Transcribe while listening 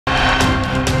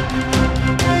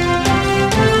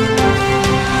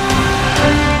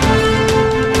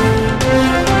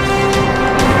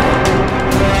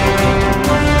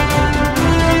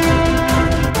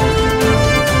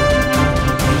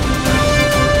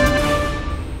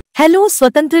Hello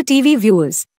Swatantra TV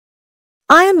viewers.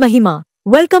 I am Mahima,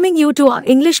 welcoming you to our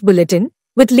English Bulletin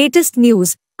with latest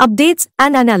news, updates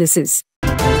and analysis.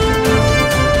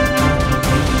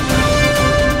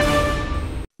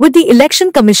 With the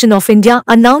Election Commission of India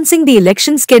announcing the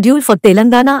election schedule for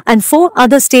Telangana and 4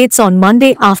 other states on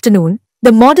Monday afternoon,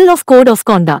 the Model of Code of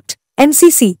Conduct,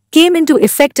 MCC, came into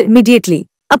effect immediately.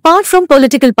 Apart from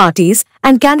political parties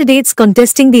and candidates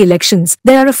contesting the elections,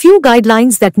 there are a few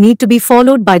guidelines that need to be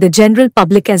followed by the general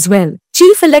public as well.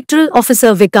 Chief Electoral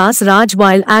Officer Vikas Raj,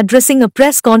 while addressing a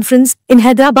press conference in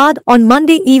Hyderabad on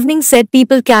Monday evening, said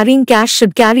people carrying cash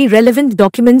should carry relevant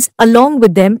documents along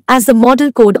with them as the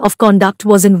Model Code of Conduct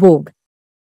was in vogue.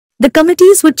 The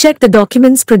committees would check the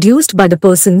documents produced by the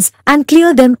persons and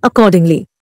clear them accordingly.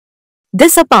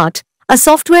 This apart, a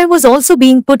software was also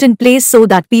being put in place so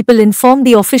that people inform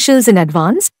the officials in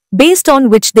advance, based on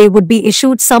which they would be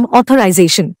issued some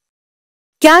authorization.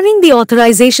 Carrying the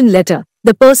authorization letter,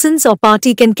 the persons or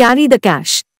party can carry the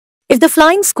cash. If the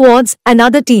flying squads and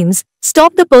other teams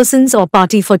stop the persons or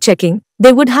party for checking,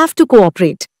 they would have to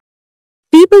cooperate.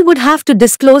 People would have to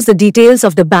disclose the details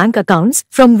of the bank accounts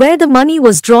from where the money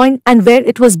was drawn and where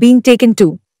it was being taken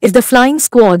to. If the flying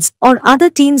squads or other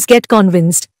teams get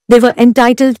convinced, they were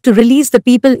entitled to release the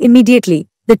people immediately,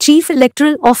 the Chief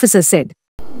Electoral Officer said.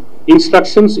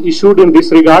 Instructions issued in this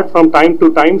regard from time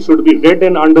to time should be read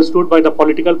and understood by the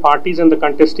political parties and the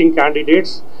contesting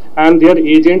candidates and their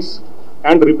agents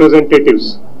and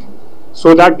representatives,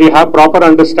 so that they have proper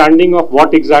understanding of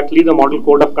what exactly the Model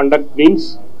Code of Conduct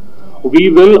means. We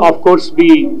will, of course,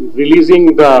 be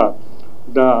releasing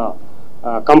the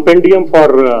compendium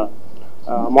for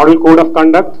Model Code of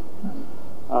Conduct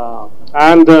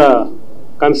and the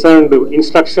concerned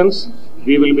instructions.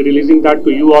 We will be releasing that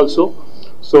to you also,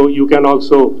 so you can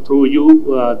also, through you,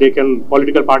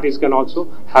 political parties can also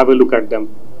have a look at them.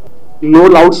 No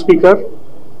loudspeaker,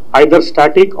 either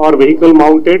static or vehicle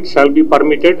mounted, shall be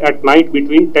permitted at night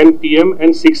between 10 p.m.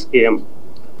 and 6 a.m.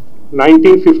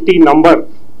 1950 number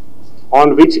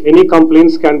on which any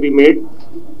complaints can be made.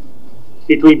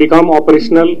 It will become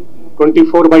operational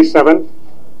 24/7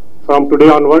 from today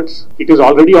onwards. It is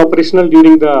already operational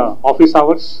during the office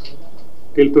hours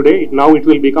till today. Now it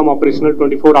will become operational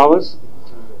 24 hours.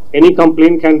 Any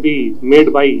complaint can be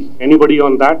made by anybody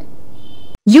on that.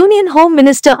 Union Home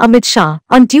Minister Amit Shah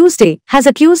on Tuesday has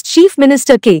accused Chief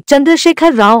Minister K.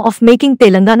 Chandrasekhar Rao of making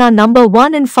Telangana number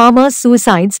 1 in farmers'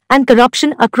 suicides and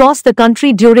corruption across the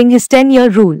country during his 10-year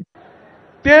rule.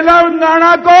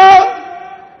 Telangana को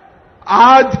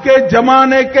आज के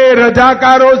जमाने के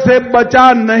रजाकारों से बचा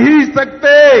नहीं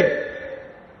सकते।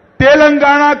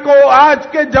 तेलंगाना को आज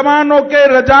के जमानों के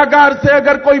रजाकार से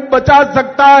अगर कोई बचा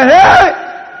सकता है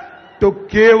तो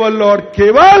केवल और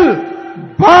केवल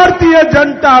भारतीय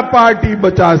जनता पार्टी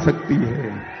बचा सकती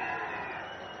है।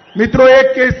 मित्रों,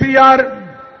 एक केसीआर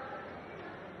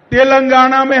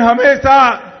तेलंगाना में हमेशा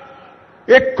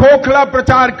एक खोखला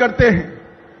प्रचार करते हैं।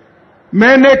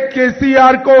 मैंने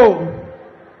केसीआर को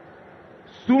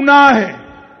सुना है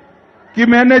कि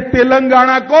मैंने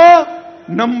तेलंगाना को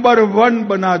नंबर 1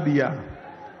 बना दिया।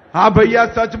 हाँ भैया,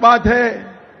 सच बात है।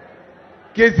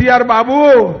 केसीआर बाबू,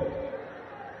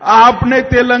 आपने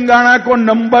तेलंगाना को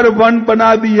नंबर 1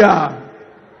 बना दिया,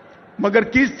 मगर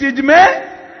किस चीज में?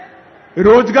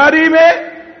 रोजगारी में?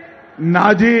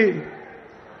 ना जी।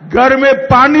 घर में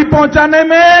पानी पहुंचाने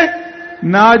में?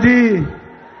 ना जी।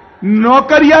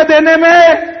 नौकरियां देने में?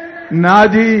 ना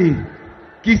जी।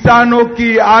 किसानों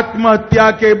की आत्महत्या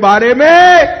के बारे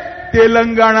में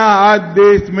तेलंगाना आज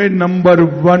देश में नंबर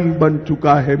 1 बन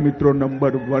चुका है। मित्रों,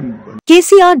 नंबर 1 बन।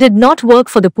 KCR did not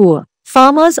work for the poor,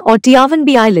 farmers or Tiavan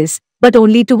Bialis, but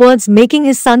only towards making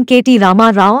his son KT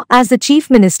Rama Rao as the Chief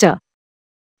Minister.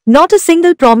 Not a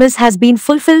single promise has been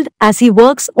fulfilled as he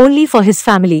works only for his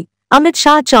family, Amit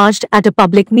Shah charged at a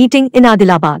public meeting in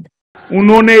Adilabad.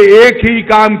 उन्होंने एक ही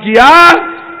काम किया,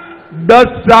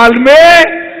 10 साल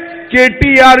में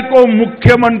KTR को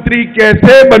मुख्यमंत्री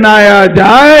कैसे बनाया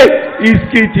जाए,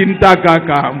 इसकी चिंता का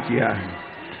काम किया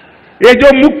है। ये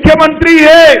जो मुख्यमंत्री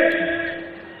है,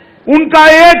 उनका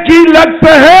एक ही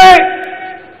लक्ष्य है,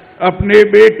 अपने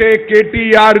बेटे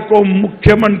केटीआर को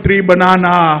मुख्यमंत्री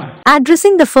बनाना।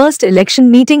 Addressing the first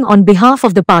election meeting on behalf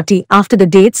of the party after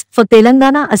the dates for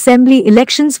Telangana Assembly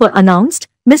elections were announced,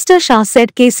 Mr. Shah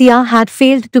said KCR had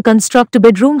failed to construct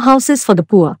 2-bedroom houses for the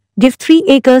poor, give 3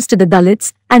 acres to the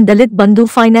Dalits, and Dalit Bandhu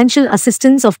financial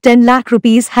assistance of 10 lakh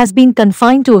rupees has been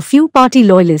confined to a few party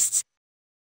loyalists.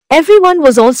 Everyone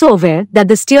was also aware that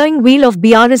the steering wheel of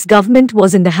BRS government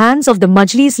was in the hands of the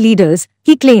Majlis leaders,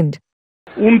 he claimed.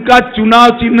 उनका चुनाव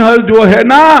चिन्ह जो है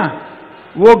ना,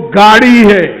 वो गाड़ी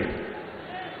है।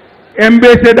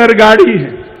 Ambassador गाड़ी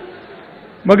है,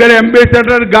 मगर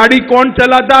एम्बेसडर गाड़ी कौन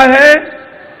चलाता है?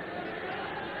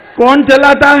 कौन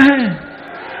चलाता है?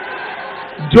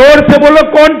 जोर से बोलो,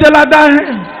 कौन चलाता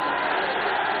है?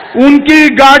 उनकी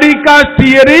गाड़ी का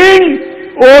स्टीयरिंग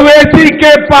ओवैसी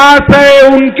के पास है,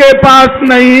 उनके पास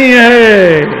नहीं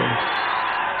है।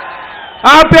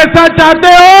 आप ऐसा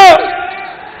चाहते हो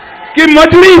कि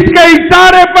मजलिस के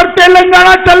इशारे पर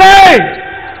तेलंगाना चले?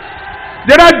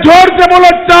 जरा जोर से बोलो,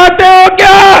 चाहते हो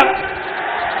क्या?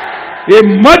 ये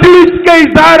मजलिस के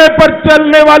इशारे पर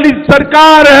चलने वाली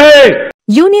सरकार है।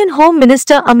 Union Home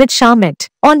Minister Amit Shah met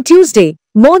on Tuesday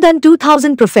more than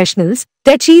 2,000 professionals,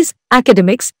 techies,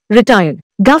 academics, retired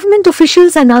government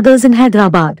officials and others in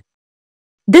Hyderabad.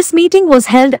 This meeting was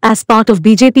held as part of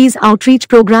BJP's outreach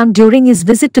program during his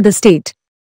visit to the state.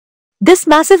 This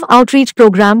massive outreach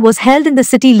program was held in the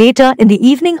city later in the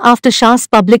evening after Shah's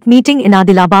public meeting in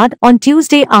Adilabad on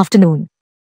Tuesday afternoon.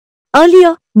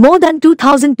 Earlier, more than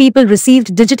 2,000 people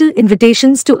received digital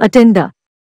invitations to attend the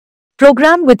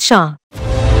program with Shah.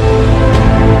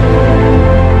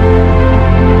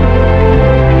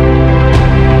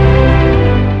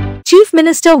 Chief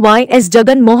Minister Y.S.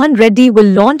 Jagan Mohan Reddy will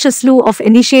launch a slew of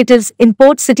initiatives in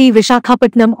Port City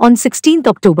Vishakhapatnam on 16th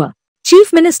October.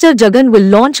 Chief Minister Jagan will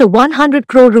launch a 100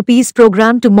 crore rupees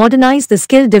program to modernize the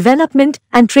skill development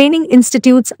and training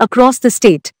institutes across the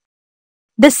state.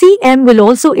 The CM will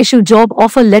also issue job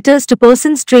offer letters to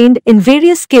persons trained in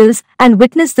various skills and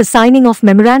witness the signing of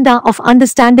memoranda of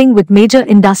understanding with major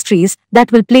industries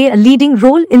that will play a leading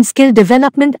role in skill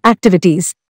development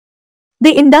activities.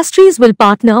 The industries will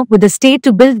partner with the state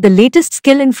to build the latest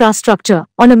skill infrastructure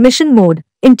on a mission mode,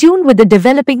 in tune with the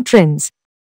developing trends.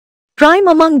 Prime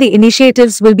among the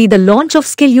initiatives will be the launch of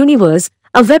Skill Universe,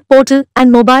 a web portal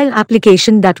and mobile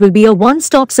application that will be a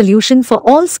one-stop solution for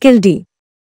all skill D.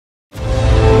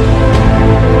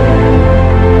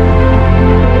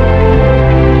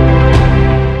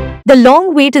 The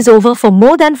long wait is over for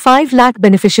more than 5 lakh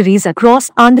beneficiaries across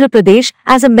Andhra Pradesh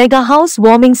as a mega house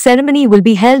warming ceremony will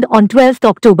be held on 12th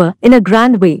October in a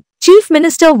grand way. Chief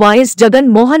Minister Y.S. Jagan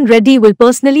Mohan Reddy will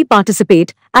personally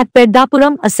participate at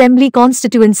Peddapuram Assembly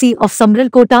constituency of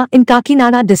Samralkota in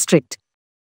Kakinada district.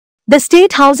 The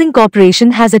State Housing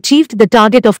Corporation has achieved the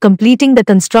target of completing the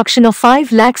construction of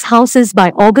 5 lakhs houses by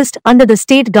August under the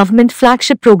state government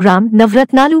flagship program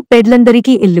Navratnalu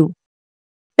Pedlandariki Illu.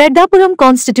 Peddapuram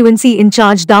constituency in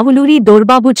charge Davuluri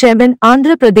Dorbabu Chairman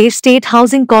Andhra Pradesh State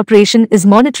Housing Corporation is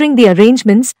monitoring the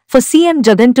arrangements for CM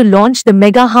Jagan to launch the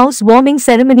mega house warming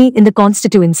ceremony in the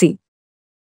constituency.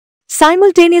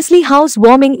 Simultaneously, house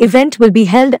warming event will be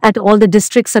held at all the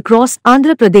districts across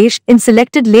Andhra Pradesh in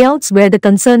selected layouts where the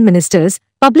concerned ministers,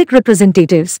 public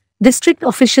representatives, district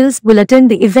officials will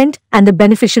attend the event and the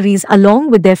beneficiaries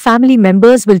along with their family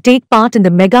members will take part in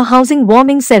the mega housing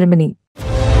warming ceremony.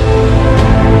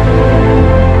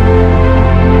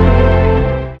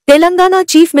 Telangana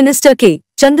Chief Minister K.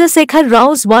 Chandrasekhar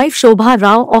Rao's wife Shobha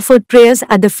Rao offered prayers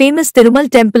at the famous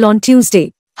Tirumal temple on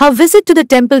Tuesday. Her visit to the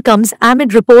temple comes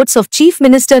amid reports of Chief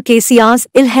Minister KCR's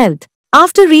ill health.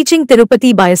 After reaching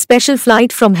Tirupati by a special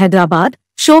flight from Hyderabad,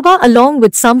 Shobha along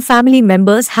with some family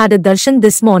members had a darshan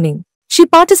this morning. She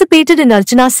participated in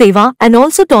Archana Seva and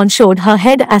also tonsured her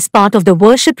head as part of the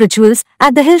worship rituals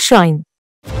at the hill shrine.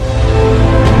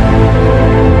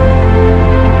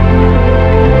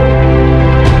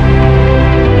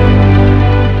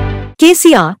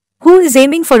 KCR, who is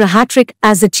aiming for a hat-trick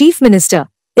as the Chief Minister,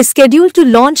 is scheduled to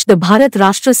launch the Bharat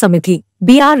Rashtra Samiti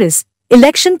 (BRS)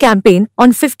 election campaign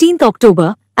on 15th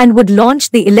October and would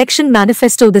launch the election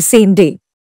manifesto the same day.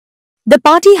 The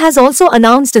party has also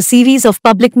announced a series of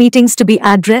public meetings to be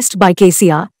addressed by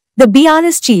KCR, the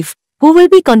BRS chief, who will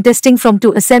be contesting from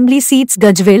 2 assembly seats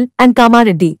Gajwel and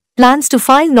Kamareddy, plans to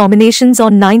file nominations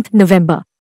on 9th November.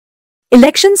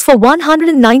 Elections for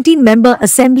 119-member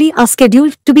assembly are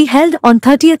scheduled to be held on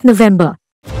 30th November.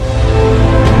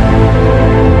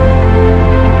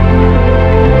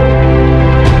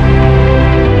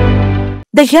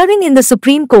 The hearing in the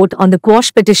Supreme Court on the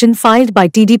quash petition filed by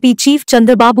TDP Chief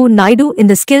Chandrababu Naidu in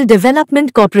the Skill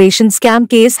Development Corporation scam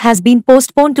case has been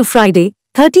postponed to Friday,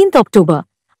 13th October,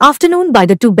 afternoon by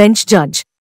the 2-bench judge.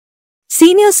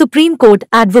 Senior Supreme Court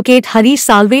Advocate Harish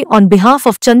Salve on behalf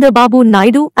of Chandrababu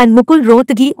Naidu and Mukul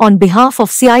Rohtgi on behalf of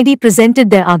CID presented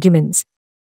their arguments.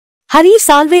 Harish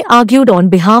Salve argued on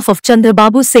behalf of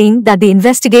Chandrababu saying that the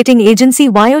investigating agency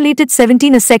violated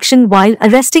 17A section while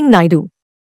arresting Naidu.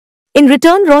 In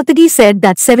return, Rohtgi said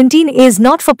that 17A is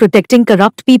not for protecting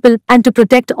corrupt people and to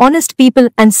protect honest people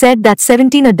and said that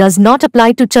 17A does not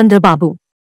apply to Chandrababu.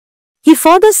 He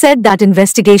further said that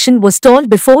investigation was stalled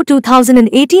before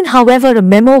 2018. However, a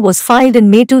memo was filed in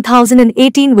May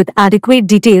 2018 with adequate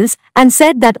details and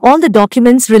said that all the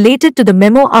documents related to the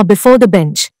memo are before the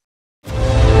bench.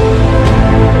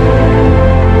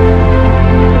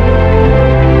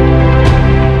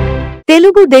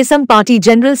 Telugu Desam Party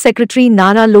General Secretary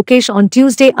Nara Lokesh on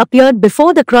Tuesday appeared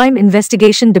before the Crime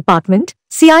Investigation Department,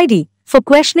 CID, for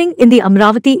questioning in the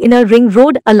Amravati Inner Ring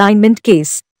Road alignment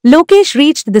case. Lokesh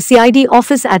reached the CID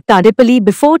office at Tadepalli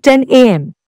before 10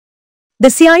 a.m.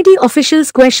 The CID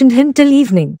officials questioned him till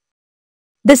evening.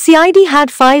 The CID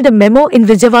had filed a memo in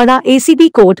Vijayawada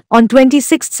ACB court on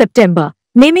 26 September,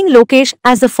 naming Lokesh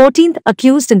as the 14th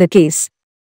accused in the case.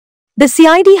 The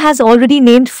CID has already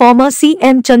named former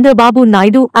CM Chandrababu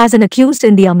Naidu as an accused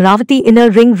in the Amravati Inner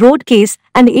Ring Road case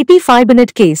and AP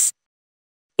Fibernet case.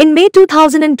 In May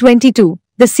 2022,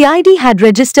 the CID had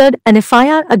registered an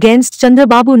FIR against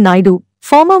Chandrababu Naidu,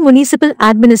 former Municipal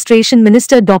Administration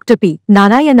Minister Dr. P.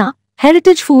 Narayana,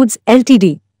 Heritage Foods Ltd,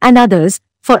 and others,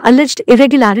 for alleged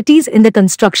irregularities in the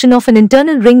construction of an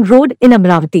internal ring road in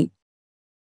Amravati.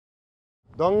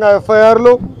 దొంగ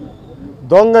ఎఫ్ఐఆర్లు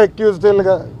దొంగ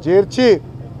అక్యూజ్డ్లుగా చేర్చి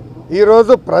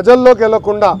ఈరోజు ప్రజల్లోకి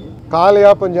వెళ్లకుండా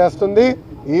కాలయాపన చేస్తుంది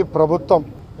ఈ ప్రభుత్వం.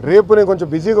 రేపు నేను కొంచెం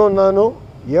బిజీగా ఉన్నాను,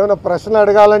 ఏమైనా ప్రశ్నలు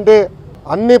అడగాలంటే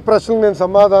అన్ని ప్రశ్నలకు నేను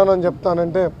సమాధానం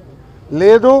చెప్తానంటే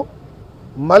లేదు,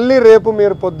 మళ్ళీ రేపు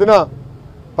మీరు పొద్దున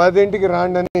 10ంటికి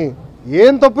రాండి అని.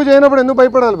 ఏం తప్పు చేయనప్పుడు ఎందుకు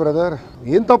భయపడాలి బ్రదర్?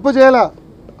 ఏం తప్పు చేయాలా?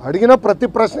 అడిగిన ప్రతి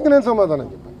ప్రశ్నకి నేను సమాధానం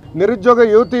చెప్పాను. నిరుద్యోగ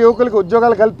యువకులకు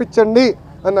ఉద్యోగాలు కల్పించండి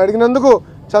అని అడిగినందుకు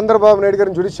చంద్రబాబు నాయుడు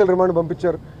గారిని జ్యుడిషియల్ రిమాండ్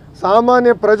పంపించారు.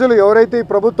 సామాన్య ప్రజలు ఎవరైతే ఈ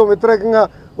ప్రభుత్వం వ్యతిరేకంగా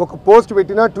ఒక పోస్ట్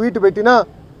పెట్టినా ట్వీట్ పెట్టినా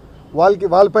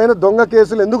వాళ్ళపైన దొంగ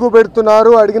కేసులు ఎందుకు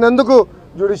పెడుతున్నారు అడిగినందుకు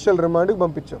జ్యుడిషియల్ రిమాండ్కి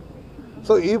పంపించారు.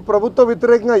 సో ఈ ప్రభుత్వ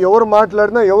వ్యతిరేకంగా ఎవరు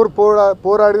మాట్లాడినా ఎవరు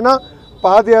పోరాడినా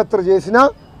పాదయాత్ర చేసినా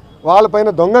వాళ్ళపైన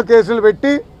దొంగ కేసులు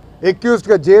పెట్టి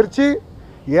అక్యూజ్డ్గా చేర్చి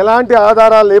ఎలాంటి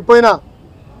ఆధారాలు లేకపోయినా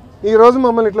ఈరోజు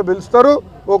మమ్మల్ని ఇట్లా పిలుస్తారు,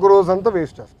 ఒక రోజంతా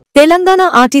వేస్ట్ చేస్తారు. Telangana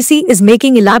RTC is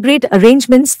making elaborate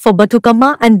arrangements for Bathukamma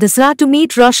and Dasra to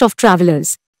meet rush of travellers.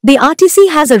 The RTC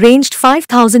has arranged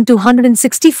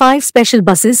 5,265 special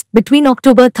buses between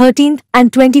October 13th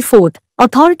and 24th,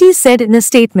 authorities said in a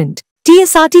statement.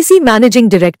 TSRTC Managing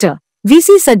Director,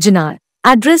 VC Sajjanar,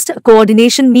 addressed a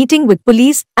coordination meeting with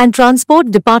police and transport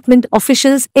department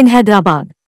officials in Hyderabad.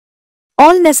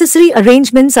 All necessary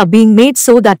arrangements are being made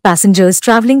so that passengers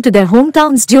travelling to their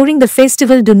hometowns during the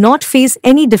festival do not face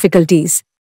any difficulties.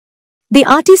 The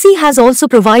RTC has also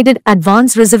provided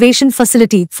advance reservation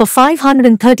facility for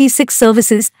 536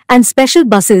 services, and special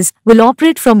buses will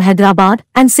operate from Hyderabad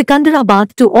and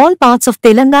Sikandarabad to all parts of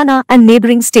Telangana and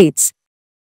neighbouring states.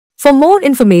 For more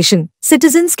information,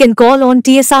 citizens can call on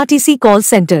TSRTC call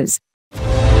centres.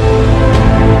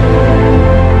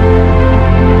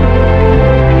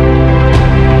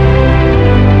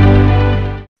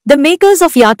 The makers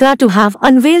of Yatra to have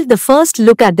unveiled the first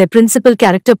look at their principal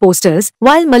character posters,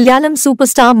 while Malayalam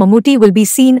superstar Mammootty will be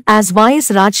seen as Y.S.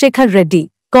 Rajshekhar Reddy.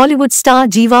 Kollywood star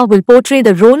Jeeva will portray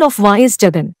the role of Y.S.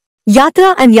 Jagan.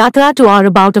 Yatra and Yatra 2 are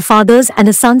about a father's and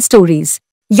a son's stories.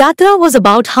 Yatra was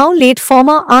about how late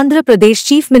former Andhra Pradesh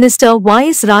Chief Minister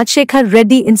Y.S. Rajshekhar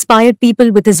Reddy inspired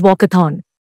people with his walkathon.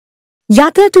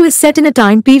 Yatra 2 is set in a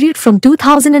time period from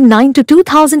 2009 to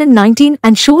 2019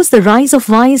 and shows the rise of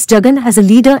Y.S. Jagan as a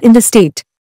leader in the state.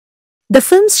 The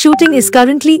film's shooting is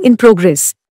currently in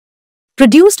progress.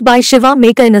 Produced by Shiva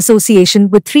Maker in association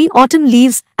with 3 Autumn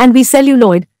Leaves and We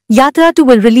Celluloid, Yatra 2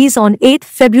 will release on 8th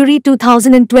February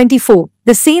 2024,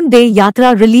 the same day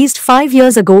Yatra released 5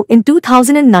 years ago in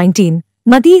 2019.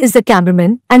 Madhi is the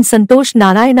cameraman and Santosh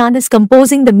Narayanan is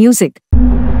composing the music.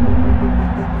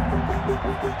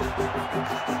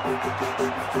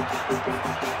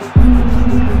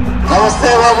 नमस्ते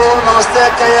बाबू, नमस्ते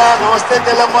अक्कయ్య, नमस्ते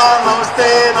तेलम्मा, नमस्ते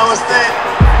नमस्ते.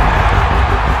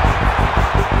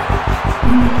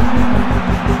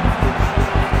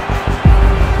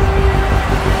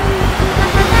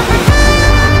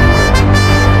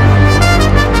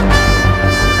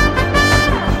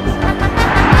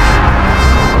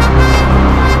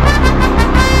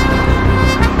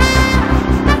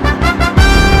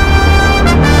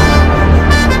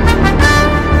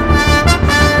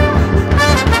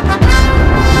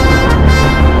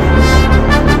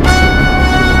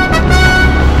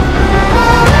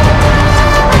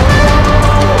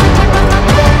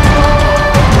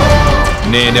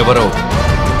 నేనెవరో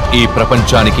ఈ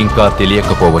ప్రపంచానికి ఇంకా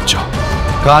తెలియకపోవచ్చు,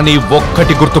 కానీ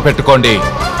ఒక్కటి గుర్తుపెట్టుకోండి,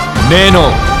 నేను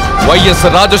వైఎస్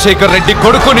రాజశేఖర్ రెడ్డి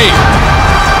కొడుకుని.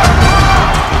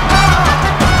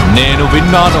 నేను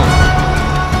విన్నాను,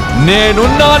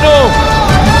 నేనున్నాను.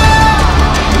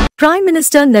 Prime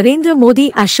Minister Narendra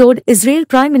Modi assured Israel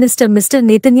Prime Minister Mr.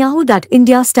 Netanyahu that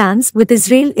India stands with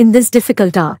Israel in this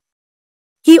difficult hour.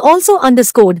 He also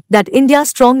underscored that India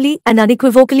strongly and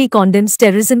unequivocally condemns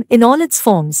terrorism in all its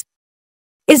forms.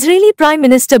 Israeli Prime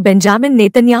Minister Benjamin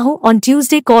Netanyahu on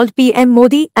Tuesday called PM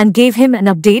Modi and gave him an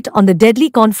update on the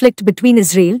deadly conflict between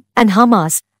Israel and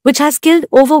Hamas, which has killed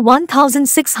over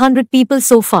 1,600 people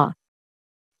so far.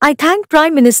 I thank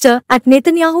Prime Minister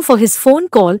Netanyahu for his phone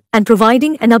call and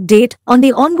providing an update on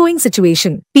the ongoing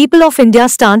situation. People of India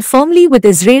stand firmly with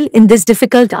Israel in this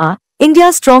difficult hour.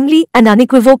 India strongly and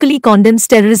unequivocally condemns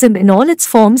terrorism in all its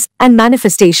forms and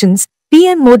manifestations,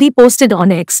 PM Modi posted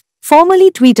on X,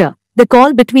 formerly Twitter. The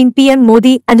call between PM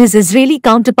Modi and his Israeli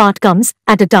counterpart comes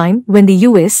at a time when the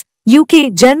US,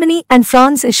 UK, Germany and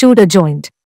France issued a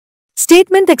joint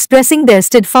statement expressing their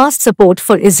steadfast support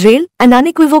for Israel and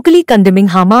unequivocally condemning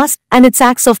Hamas and its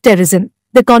acts of terrorism.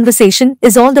 The conversation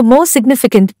is all the more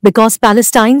significant because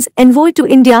Palestine's envoy to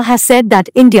India has said that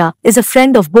India is a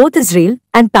friend of both Israel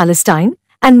and Palestine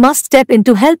and must step in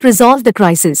to help resolve the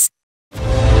crisis.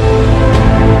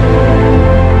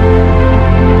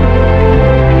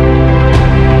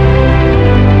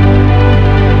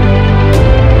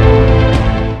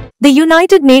 The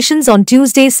United Nations on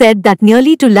Tuesday said that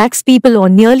nearly 2 lakhs people, or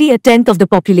nearly a tenth of the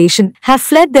population, have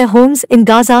fled their homes in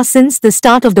Gaza since the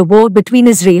start of the war between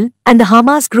Israel and the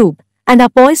Hamas group, and are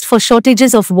poised for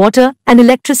shortages of water and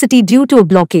electricity due to a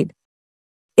blockade.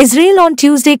 Israel on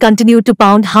Tuesday continued to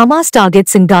pound Hamas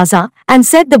targets in Gaza and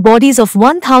said the bodies of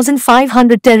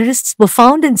 1,500 terrorists were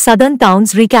found in southern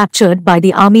towns recaptured by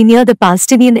the army near the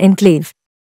Palestinian enclave.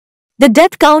 The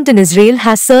death count in Israel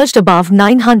has surged above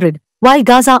 900. While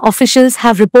Gaza officials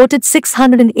have reported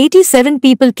 687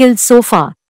 people killed so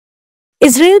far.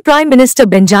 Israel Prime Minister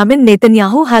Benjamin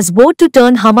Netanyahu has vowed to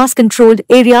turn Hamas-controlled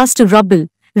areas to rubble,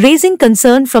 raising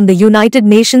concern from the United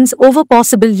Nations over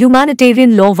possible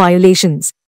humanitarian law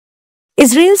violations.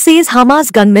 Israel says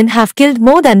Hamas gunmen have killed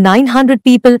more than 900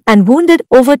 people and wounded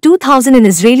over 2,000 in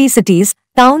Israeli cities,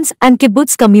 towns and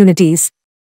kibbutz communities.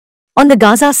 On the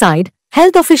Gaza side,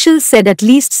 health officials said at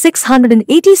least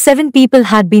 687 people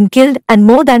had been killed and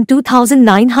more than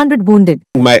 2,900 wounded.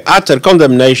 My utter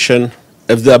condemnation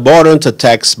of the abhorrent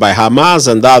attacks by Hamas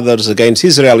and others against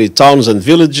Israeli towns and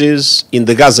villages in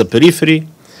the Gaza periphery,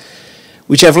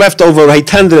 which have left over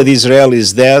 800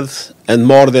 Israelis dead and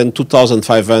more than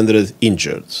 2,500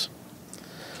 injured.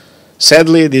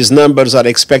 Sadly, these numbers are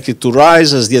expected to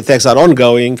rise as the attacks are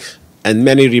ongoing and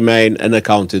many remain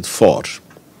unaccounted for.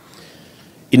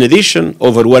 In addition,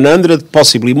 over 100,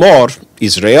 possibly more,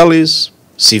 Israelis,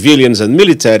 civilians and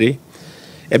military,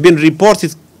 have been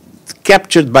reported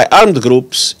captured by armed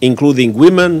groups, including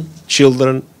women,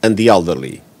 children and the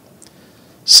elderly.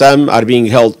 Some are being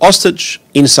held hostage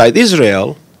inside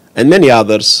Israel, and many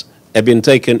others have been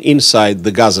taken inside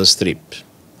the Gaza Strip.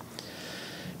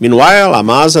 Meanwhile,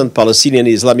 Hamas and Palestinian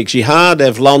Islamic Jihad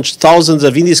have launched thousands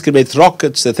of indiscriminate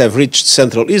rockets that have reached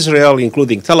central Israel,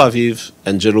 including Tel Aviv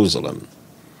and Jerusalem.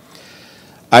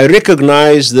 I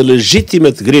recognize the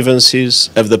legitimate grievances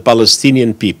of the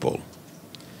Palestinian people,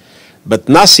 but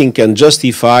nothing can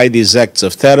justify these acts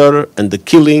of terror and the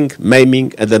killing,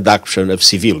 maiming, and abduction of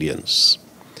civilians.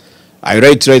 I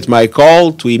reiterate my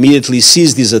call to immediately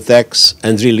cease these attacks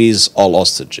and release all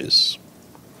hostages.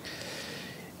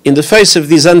 In the face of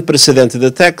these unprecedented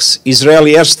attacks,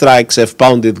 Israeli airstrikes have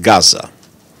pounded Gaza.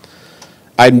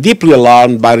 I am deeply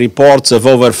alarmed by reports of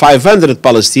over 500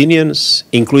 Palestinians,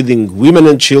 including women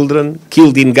and children,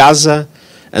 killed in Gaza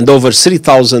and over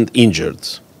 3,000 injured.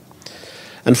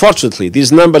 Unfortunately,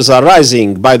 these numbers are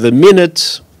rising by the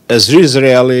minute as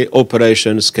Israeli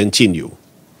operations continue.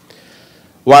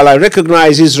 While I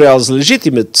recognize Israel's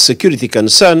legitimate security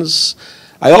concerns,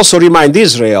 I also remind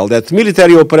Israel that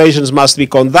military operations must be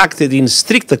conducted in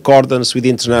strict accordance with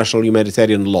international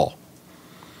humanitarian law.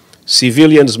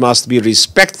 Civilians must be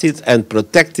respected and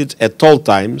protected at all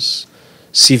times.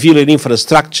 Civilian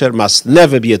infrastructure must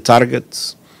never be a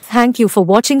target. Thank you for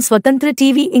watching Swatantra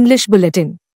TV English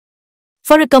Bulletin.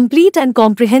 For a complete and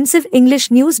comprehensive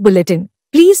English news bulletin,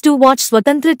 please do watch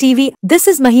Swatantra TV. This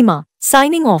is Mahima,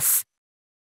 signing off.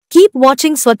 Keep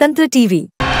watching Swatantra TV.